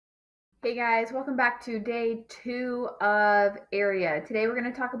Hey guys, welcome back to day 2 of area. Today we're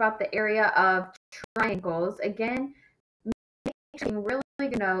going to talk about the area of triangles. Again, taking really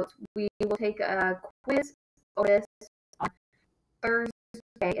good notes. We will take a quiz over this on Thursday,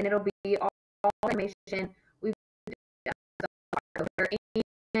 and it'll be all information we've done.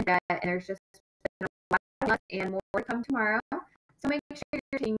 And there's just a lot and more to come tomorrow. So make sure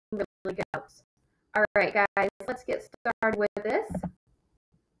you're taking really good notes. All right, guys, let's get started with this.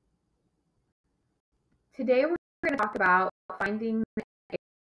 Today we're going to talk about finding the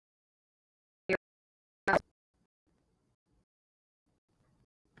area.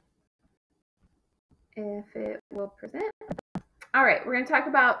 If it will present. All right, we're going to talk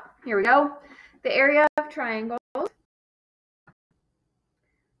about, here we go, the area of triangles.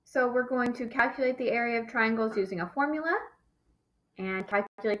 So we're going to calculate the area of triangles using a formula and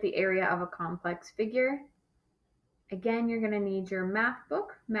calculate the area of a complex figure. Again, you're going to need your math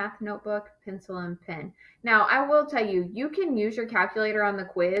book, math notebook, pencil, and pen. Now, I will tell you, you can use your calculator on the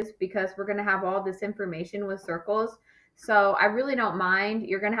quiz because we're going to have all this information with circles. So I really don't mind.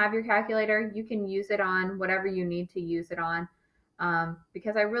 You're going to have your calculator. You can use it on whatever you need to use it on.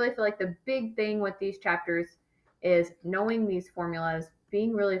 Because I really feel like the big thing with these chapters is knowing these formulas,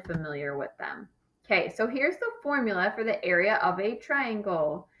 being really familiar with them. Okay, so here's the formula for the area of a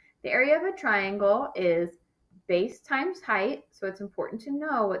triangle. The area of a triangle is base times height, so it's important to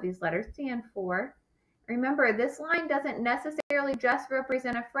know what these letters stand for. Remember, this line doesn't necessarily just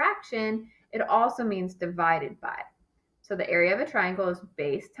represent a fraction, it also means divided by. So the area of a triangle is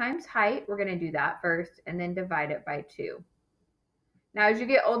base times height. We're going to do that first and then divide it by 2. Now, as you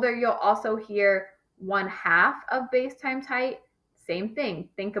get older, you'll also hear 1/2 of base times height. Same thing.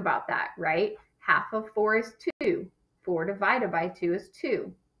 Think about that, right? Half of 4 is 2. 4 divided by 2 is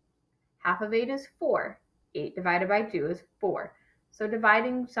 2. Half of 8 is 4. 8 divided by 2 is 4. So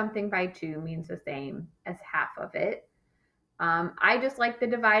dividing something by 2 means the same as half of it. I just like the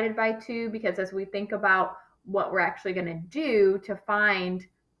divided by 2 because as we think about what we're actually going to do to find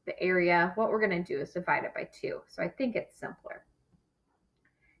the area, what we're going to do is divide it by 2. So I think it's simpler.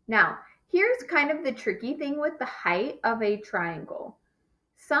 Now, here's kind of the tricky thing with the height of a triangle.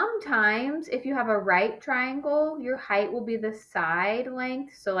 Sometimes if you have a right triangle, your height will be the side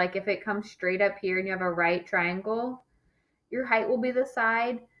length. So like if it comes straight up here and you have a right triangle, your height will be the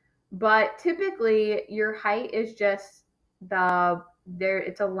side. But typically your height is just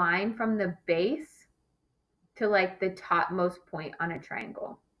it's a line from the base to like the topmost point on a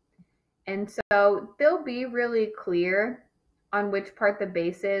triangle. And so they'll be really clear on which part the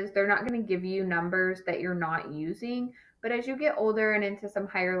base is. They're not going to give you numbers that you're not using, but as you get older and into some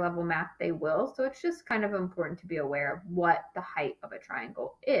higher level math, they will. So it's just kind of important to be aware of what the height of a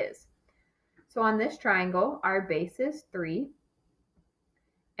triangle is. So on this triangle, our base is 3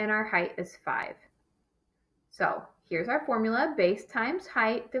 and our height is 5. So here's our formula, base times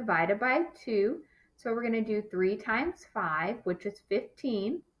height divided by 2. So we're going to do 3 times 5, which is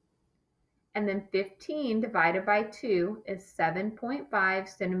 15. And then 15 divided by 2 is 7.5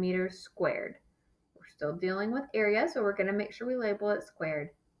 centimeters squared. We're still dealing with area, so we're going to make sure we label it squared.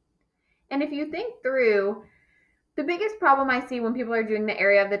 And if you think through, the biggest problem I see when people are doing the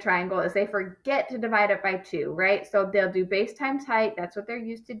area of the triangle is they forget to divide it by 2, right? So they'll do base times height. That's what they're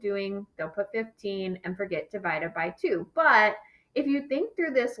used to doing. They'll put 15 and forget divided by 2. But if you think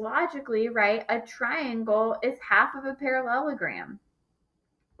through this logically, right, a triangle is half of a parallelogram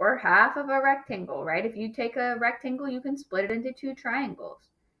or half of a rectangle, right? If you take a rectangle, you can split it into 2 triangles.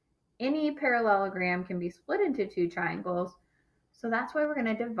 Any parallelogram can be split into 2 triangles, so that's why we're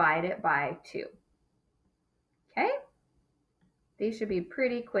going to divide it by 2. Okay? These should be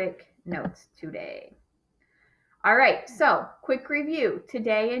pretty quick notes today. All right, so quick review.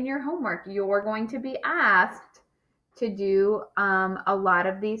 Today in your homework, you're going to be asked to do a lot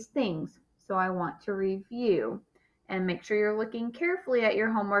of these things. So I want to review and make sure you're looking carefully at your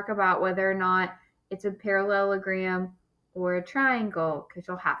homework about whether or not it's a parallelogram or a triangle, because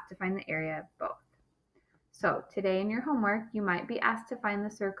you'll have to find the area of both. So today in your homework, you might be asked to find the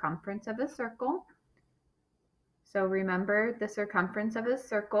circumference of a circle. So remember, the circumference of a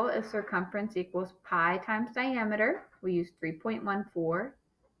circle is circumference equals pi times diameter. We use 3.14 for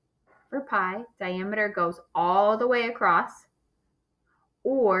pi. Diameter goes all the way across,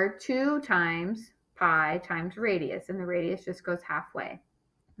 or 2 times pi times radius, and the radius just goes halfway.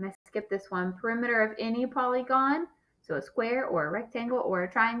 And I skipped this one. Perimeter of any polygon, so a square or a rectangle or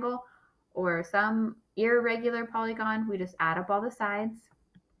a triangle or some irregular polygon, we just add up all the sides.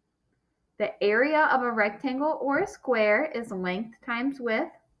 The area of a rectangle or a square is length times width,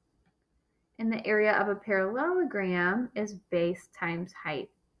 and the area of a parallelogram is base times height.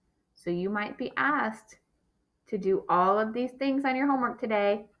 So you might be asked to do all of these things on your homework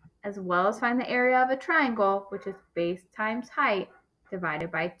today, as well as find the area of a triangle, which is base times height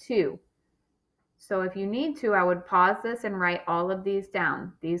divided by 2. So if you need to, I would pause this and write all of these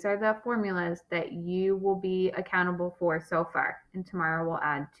down. These are the formulas that you will be accountable for so far, and tomorrow we'll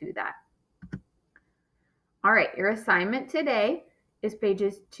add to that. All right, your assignment today is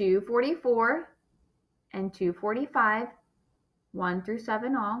pages 244 and 245, 1 through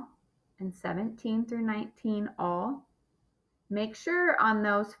 7 all, and 17 through 19 all. Make sure on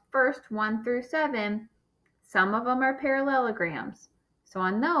those first 1 through 7, some of them are parallelograms. So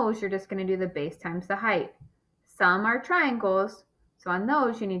on those, you're just going to do the base times the height. Some are triangles. So on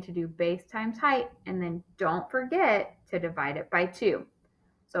those, you need to do base times height, and then don't forget to divide it by 2.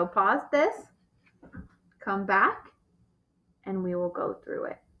 So pause this, come back, and we will go through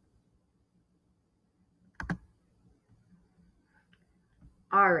it.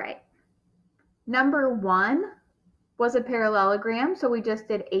 All right. Number 1 was a parallelogram, so we just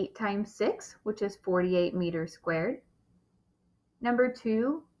did 8 times 6, which is 48 meters squared. Number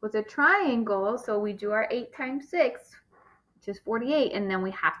 2 was a triangle, so we do our 8 times 6, which is 48, and then we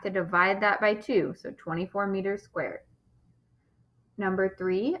have to divide that by 2, so 24 meters squared. Number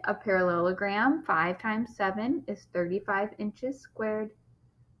 3, a parallelogram, 5 times 7 is 35 inches squared.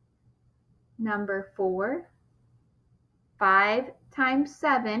 Number 4, 5 times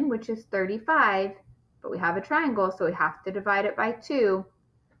 7, which is 35, but we have a triangle, so we have to divide it by 2.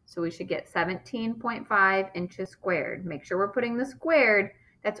 So we should get 17.5 inches squared. Make sure we're putting the squared.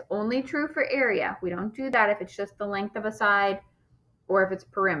 That's only true for area. We don't do that if it's just the length of a side or if it's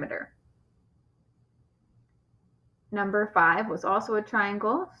perimeter. Number 5 was also a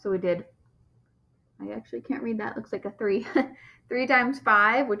triangle. So we did, I actually can't read that. Looks like a 3. 3 times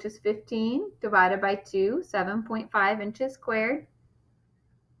 5, which is 15, divided by 2, 7.5 inches squared.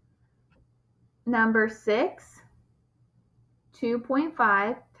 Number 6.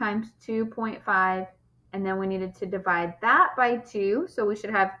 2.5 times 2.5, and then we needed to divide that by 2, so we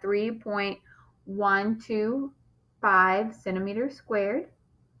should have 3.125 centimeters squared.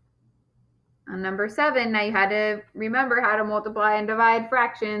 On number 7, now you had to remember how to multiply and divide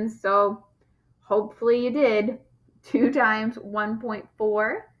fractions, so hopefully you did. 2 times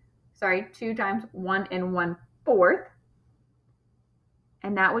 1.4, 2 times 1 1/4,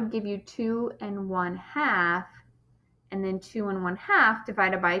 and that would give you 2 1/2. And then 2 1/2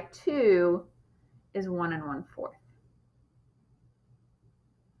 divided by 2 is 1 1/4.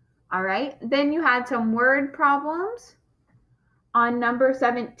 All right, then you had some word problems. On number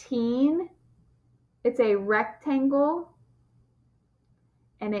 17, it's a rectangle,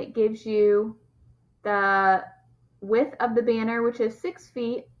 and it gives you the width of the banner, which is 6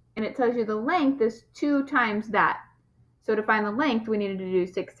 feet, and it tells you the length is 2 times that. So to find the length, we needed to do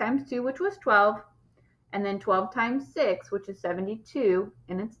 6 times 2, which was 12. And then 12 times 6, which is 72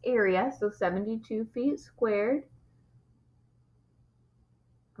 in its area, so 72 feet squared.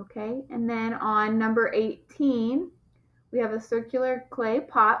 Okay, and then on number 18, we have a circular clay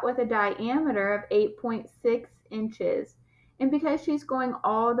pot with a diameter of 8.6 inches. And because she's going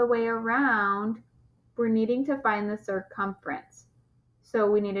all the way around, we're needing to find the circumference. So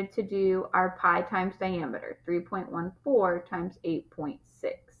we needed to do our pi times diameter, 3.14 times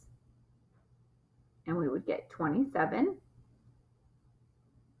 8.6. And we would get 27.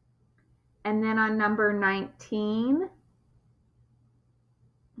 And then on number 19,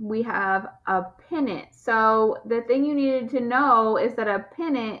 we have a pennant. So the thing you needed to know is that a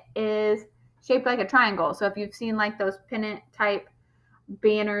pennant is shaped like a triangle. So if you've seen like those pennant type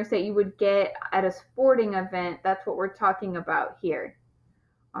banners that you would get at a sporting event, that's what we're talking about here.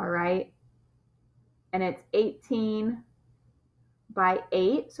 All right. And it's 18 by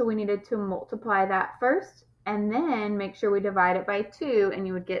 8, so we needed to multiply that first, and then make sure we divide it by 2, and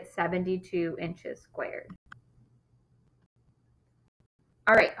you would get 72 inches squared.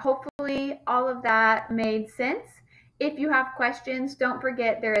 All right, hopefully all of that made sense. If you have questions, don't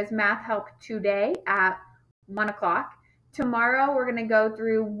forget there is math help today at 1 o'clock. Tomorrow we're going to go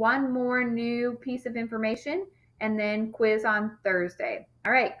through one more new piece of information, and then quiz on Thursday.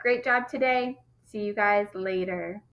 All right, great job today. See you guys later.